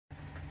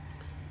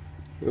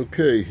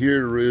Okay,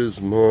 here is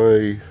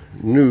my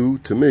new,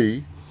 to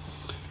me,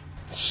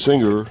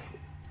 Singer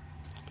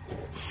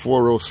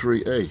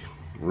 403A.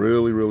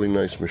 Really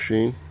nice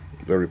machine.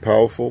 Very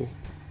powerful.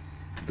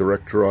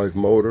 Direct drive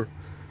motor.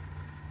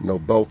 No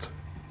belt.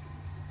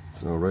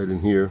 So right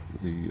in here,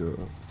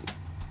 you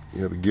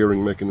have a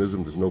gearing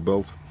mechanism. There's no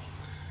belt.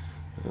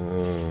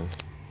 Your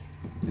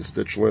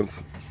stitch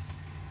length.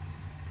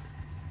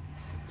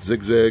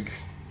 Zig-Zag.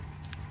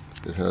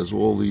 It has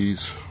all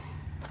these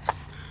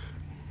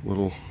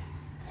little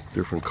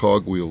different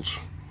cog wheels.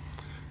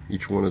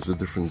 Each one is a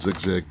different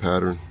zigzag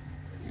pattern.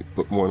 You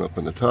put one up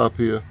on the top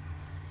here,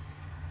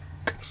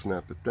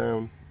 snap it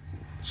down,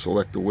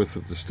 select the width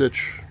of the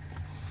stitch,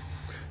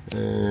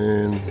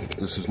 and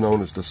this is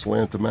known as the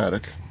Slant O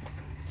Matic.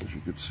 As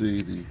you can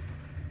see, the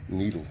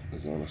needle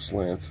is on a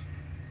slant,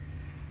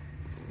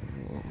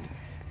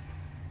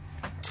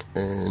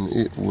 and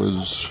it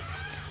was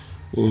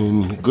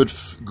in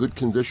good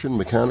condition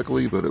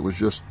mechanically, but it was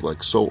just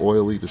like so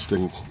oily. This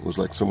thing was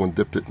like someone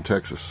dipped it in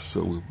Texas.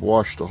 So we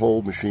washed the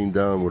whole machine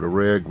down with a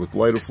rag with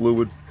lighter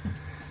fluid,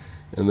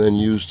 and then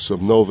used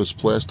some Novus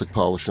plastic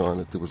polish on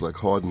it. There was like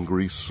hardened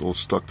grease all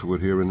stuck to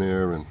it here and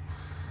there, and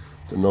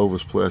the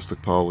Novus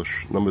plastic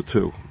polish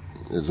 #2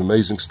 is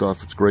amazing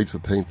stuff. It's great for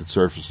painted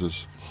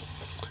surfaces.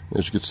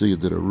 As you can see, it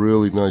did a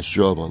really nice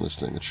job on this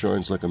thing. It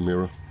shines like a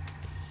mirror.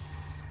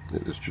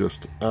 It is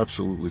just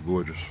absolutely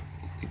gorgeous.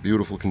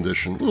 Beautiful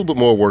condition. A little bit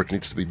more work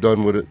needs to be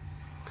done with it.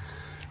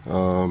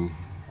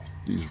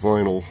 These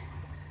vinyl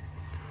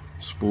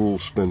spool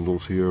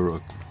spindles here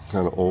are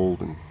kind of old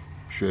and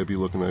shabby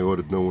looking. I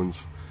ordered new ones.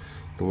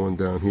 The one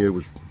down here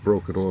was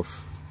broken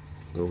off,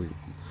 so we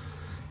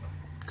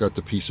got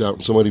the piece out,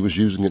 and somebody was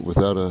using it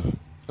without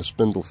a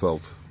spindle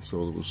felt,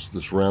 so there was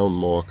this round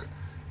mark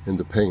in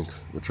the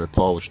paint, which I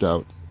polished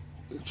out.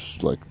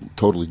 It's like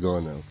totally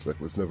gone now. It's like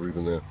it was never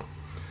even there.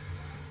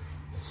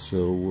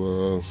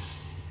 So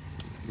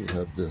you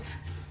have the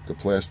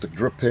plastic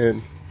drip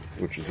pan,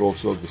 which is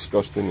also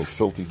disgusting and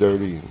filthy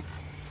dirty, and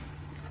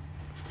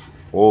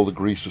all the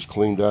grease is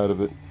cleaned out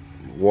of it.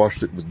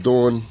 Washed it with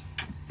Dawn,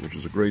 which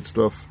is a great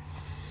stuff.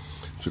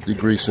 It's a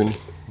degreasing,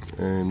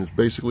 and it's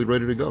basically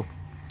ready to go.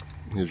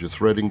 Here's your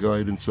threading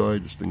guide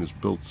inside. This thing is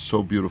built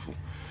so beautiful,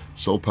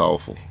 so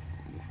powerful,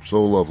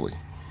 so lovely.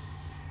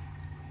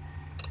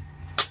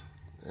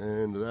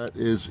 And that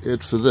is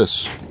it for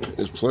this.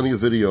 There's plenty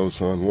of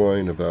videos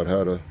online about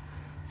how to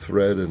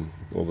thread and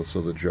all this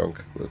other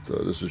junk, but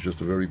this is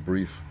just a very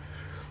brief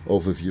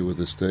overview of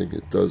this thing.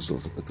 It does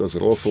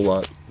an awful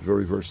lot.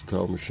 Very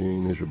versatile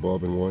machine. Here's your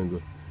bobbin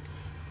winder,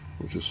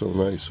 which is so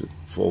nice. It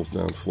falls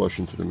down flush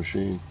into the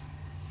machine,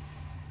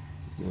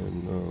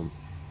 and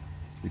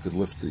you could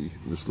lift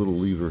this little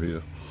lever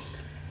here,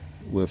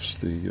 lifts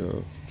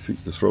the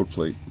throat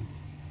plate.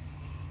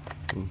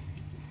 You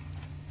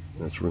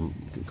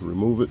can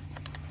remove it,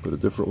 put a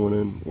different one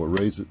in, or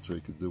raise it so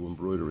you could do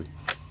embroidery.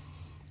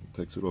 It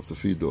takes it off the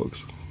feed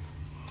dogs.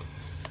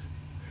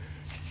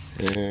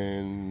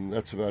 And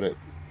that's about it.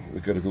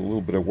 We've got to do a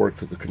little bit of work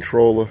to the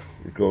controller.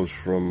 It goes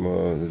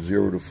from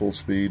 0 to full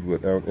speed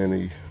without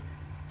any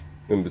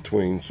in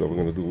between, so we're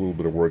going to do a little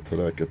bit of work to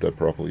that, get that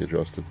properly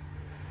adjusted.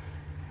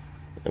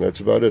 And that's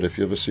about it. If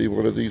you ever see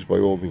one of these, by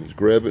all means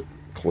grab it,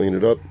 clean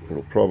it up.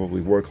 It'll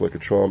probably work like a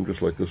charm,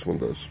 just like this one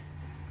does.